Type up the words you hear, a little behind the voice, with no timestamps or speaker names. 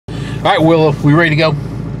All right, Willow, we ready to go?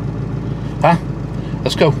 Huh?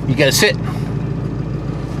 Let's go. You gotta sit.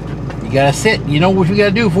 You gotta sit. You know what we gotta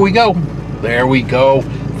do before we go. There we go.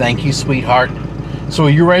 Thank you, sweetheart. So, are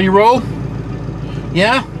you ready to roll?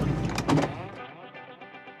 Yeah?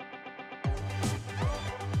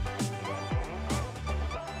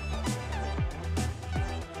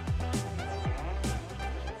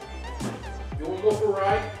 You wanna go for a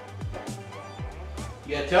ride?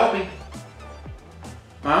 You gotta tell me.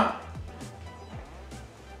 Huh?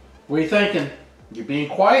 What are you thinking? You're being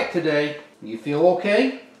quiet today. You feel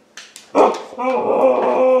okay?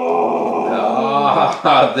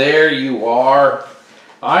 Ah, there you are.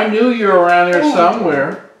 I knew you were around there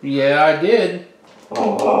somewhere. Yeah, I did.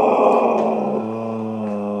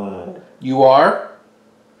 You are?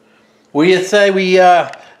 What do you say we,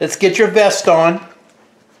 let's get your vest on.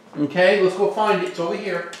 Okay, let's go find it. It's over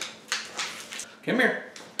here. Come here.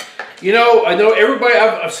 You know, I know everybody,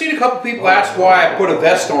 I've seen a couple people ask why I put a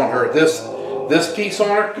vest on her. This piece on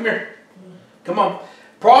her. Come here. Come on.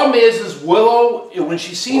 Problem is Willow, when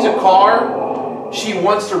she sees a car, she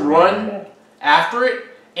wants to run after it,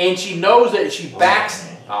 and she knows that if she backs,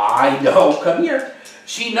 I know, come here.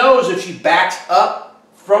 She knows if she backs up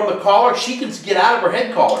from the collar, she can get out of her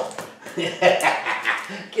head collar.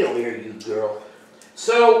 Get over here, you girl.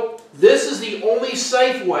 So, this is the only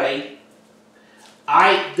safe way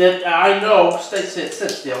that I know, sit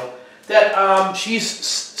still, that she's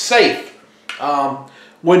safe.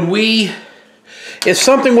 If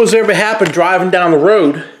something was ever happen driving down the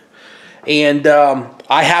road, and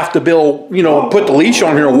I have to put the leash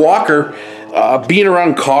on her and walk her, being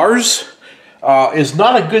around cars is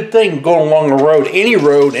not a good thing going along the road,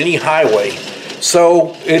 any highway.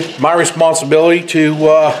 So it's my responsibility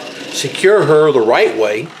to secure her the right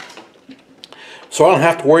way, so I don't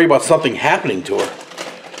have to worry about something happening to her.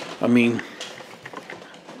 I mean,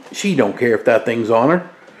 she don't care if that thing's on her.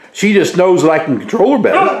 She just knows that I can control her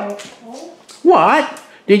better. What?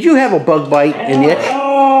 Did you have a bug bite in it?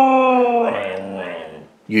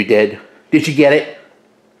 You did. Did you get it?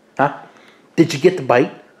 Huh? Did you get the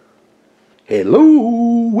bite? Hello,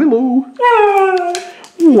 Willow.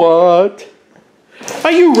 What?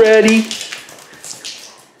 Are you ready?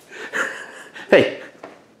 Hey,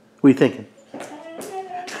 what are you thinking?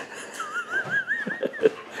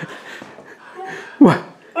 What?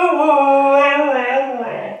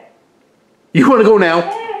 You want to go now?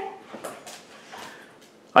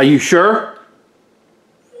 Are you sure?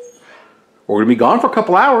 We're going to be gone for a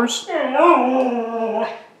couple hours.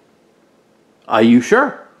 Are you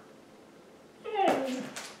sure?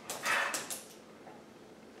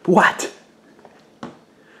 What?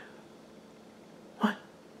 What?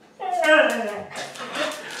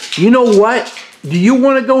 You know what? Do you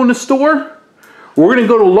want to go in the store? We're going to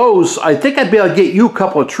go to Lowe's. I think I'd be able to get you a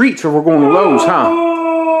couple of treats if we're going to Lowe's, huh?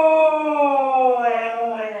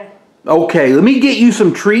 Okay, let me get you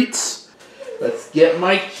some treats. Let's get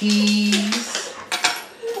my keys.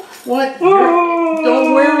 What?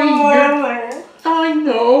 Don't worry. I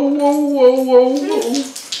know. Whoa.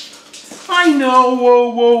 I know.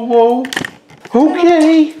 Whoa.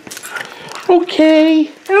 Okay.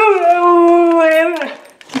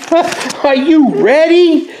 Are you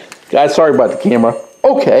ready? God, sorry about the camera.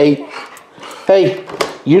 Okay. Hey,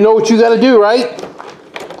 you know what you got to do, right?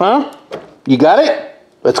 Huh? You got it?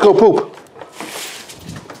 Let's go poop.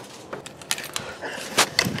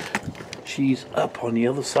 She's up on the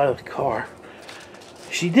other side of the car.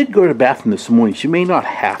 She did go to the bathroom this morning. She may not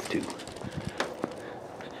have to,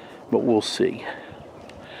 but we'll see.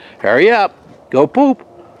 Hurry up. Go poop.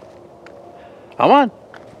 Come on.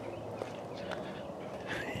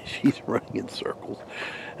 She's running in circles.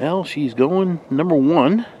 Well, she's going number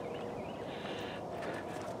one.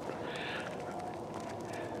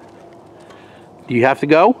 Do you have to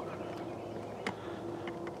go?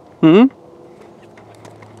 Do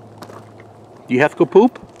you have to go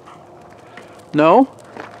poop? No?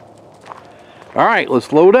 All right,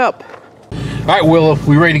 let's load up. All right, Willow,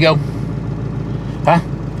 we ready to go? Huh?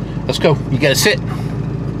 Let's go. You gotta sit.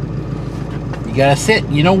 You gotta sit.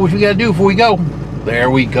 You know what we gotta do before we go. There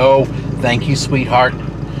we go. Thank you, sweetheart.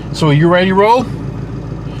 So, are you ready to roll?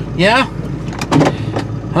 Yeah?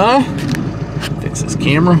 Huh? Fix this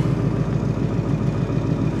camera.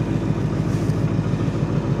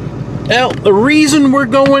 Well, the reason we're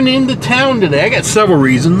going into town today, I got several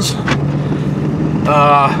reasons.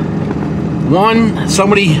 One,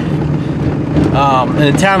 somebody in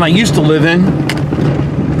the town I used to live in,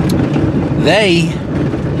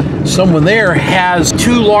 someone there has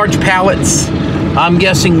 2 large pallets. I'm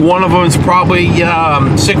guessing one of them is probably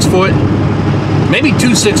 6 foot, maybe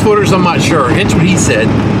 2 6-footers, I'm not sure. That's what he said.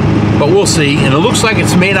 but we'll see. And it looks like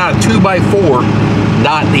it's made out of 2x4,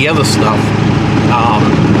 not the other stuff.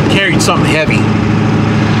 Carried something heavy.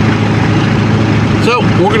 So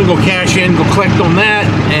we're gonna go cash in, go collect on that,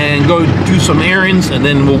 and go do some errands, and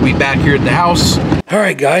then we'll be back here at the house. All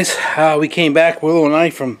right, guys, we came back, Willow and I,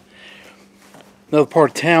 from another part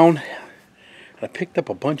of town. I picked up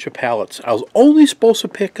a bunch of pallets. I was only supposed to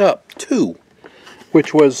pick up 2,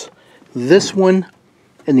 which was this one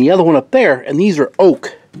and the other one up there, and these are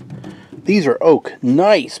oak. These are oak.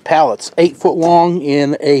 Nice pallets, 8 foot long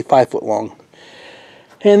and a 5 foot long.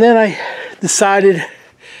 And then I decided,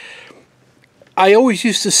 I always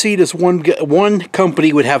used to see this one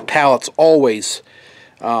company would have pallets always,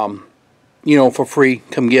 you know, for free.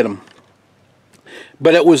 Come get them.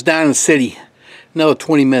 But it was down in the city, another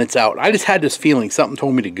 20 minutes out. I just had this feeling something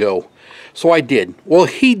told me to go, so I did. Well,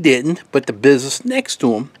 he didn't, but the business next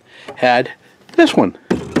to him had this one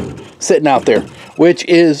sitting out there, which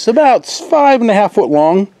is about 5.5 foot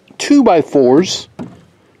long, 2x4s,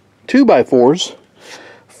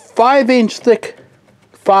 5-inch thick,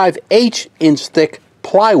 5/8-inch thick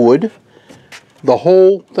plywood, the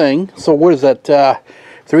whole thing. So what is that,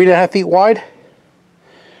 3.5 feet wide,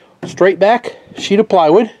 straight back sheet of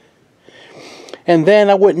plywood. And then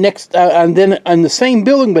I went next, and then on the same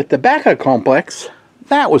building, but the back of the complex,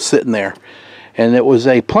 that was sitting there, and it was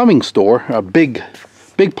a plumbing store, a big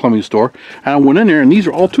plumbing store. And I went in there, and these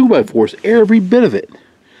are all 2x4s, every bit of it.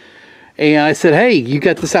 And I said, hey, you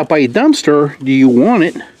got this out by your dumpster, do you want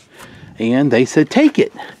it? And they said, take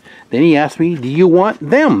it. Then he asked me, do you want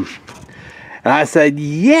them? And I said,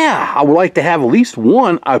 yeah, I would like to have at least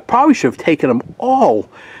one. I probably should have taken them all,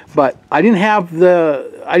 but I didn't have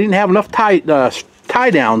enough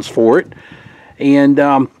tie downs for it, and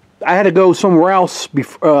I had to go somewhere else.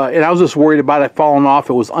 And I was just worried about it falling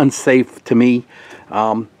off. It was unsafe to me.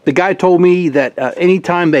 The guy told me that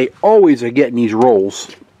anytime, they always are getting these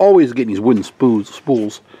rolls, always getting these wooden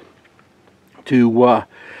spools to.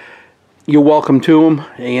 You're welcome to them.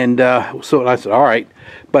 And so I said, all right.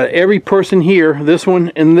 But every person here, this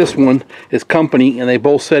one and this one, is company, and they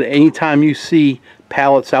both said anytime you see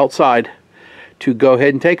pallets outside, to go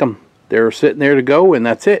ahead and take them. They're sitting there to go, and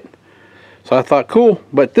that's it. So I thought, cool.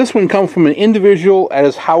 But this one comes from an individual at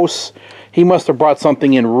his house. He must have brought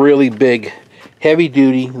something in really big, heavy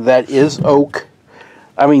duty, that is oak.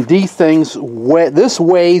 I mean, these things, this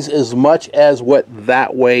weighs as much as what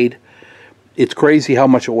that weighed. It's crazy how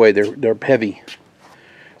much it weighed. They're heavy.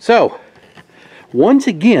 So, once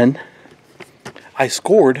again, I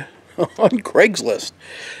scored on Craigslist.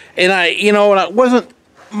 And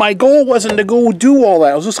my goal wasn't to go do all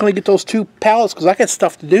that. I was just going to get those 2 pallets because I got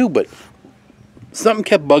stuff to do, but something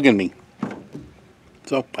kept bugging me.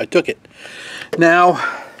 So I took it. Now,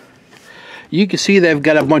 you can see they've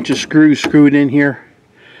got a bunch of screws screwed in here.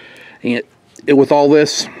 And with all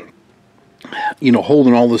this, you know,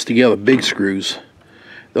 holding all this together, big screws.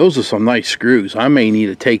 Those are some nice screws. I may need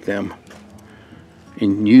to take them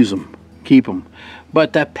and use them, keep them.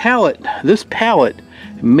 But that pallet, this pallet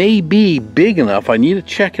may be big enough. I need to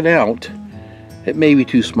check it out. It may be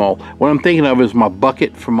too small. What I'm thinking of is my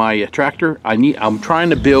bucket for my tractor. I'm trying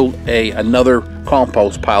to build another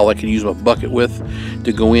compost pile I can use my bucket with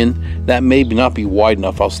to go in. That may not be wide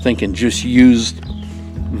enough. I was thinking just use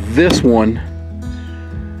this one.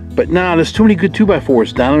 But nah, there's too many good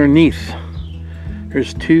 2x4s down underneath.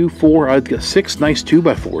 There's 2, 4, I've got 6 nice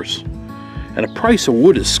 2x4s. And the price of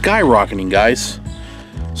wood is skyrocketing, guys.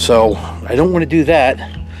 So I don't want to do that.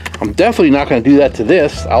 I'm definitely not going to do that to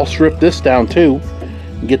this. I'll strip this down too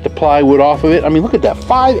and get the plywood off of it. I mean, look at that,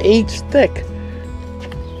 5/8 thick.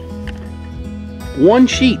 One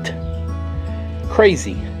sheet.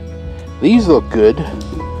 Crazy. These look good.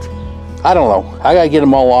 I don't know. I gotta get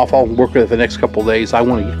them all off. I'll work with it the next couple of days. I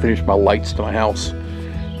want to finish my lights to my house.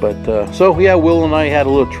 But so yeah, Will and I had a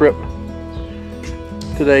little trip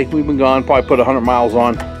today. We've been gone, probably put 100 miles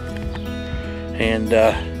on, and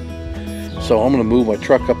so I'm gonna move my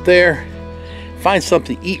truck up there, find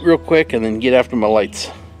something to eat real quick, and then get after my lights.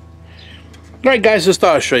 All right, guys, just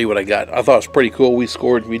thought I'd show you what I got. I thought it was pretty cool. We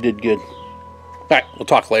scored. We did good. All right, we'll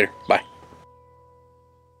talk later. Bye.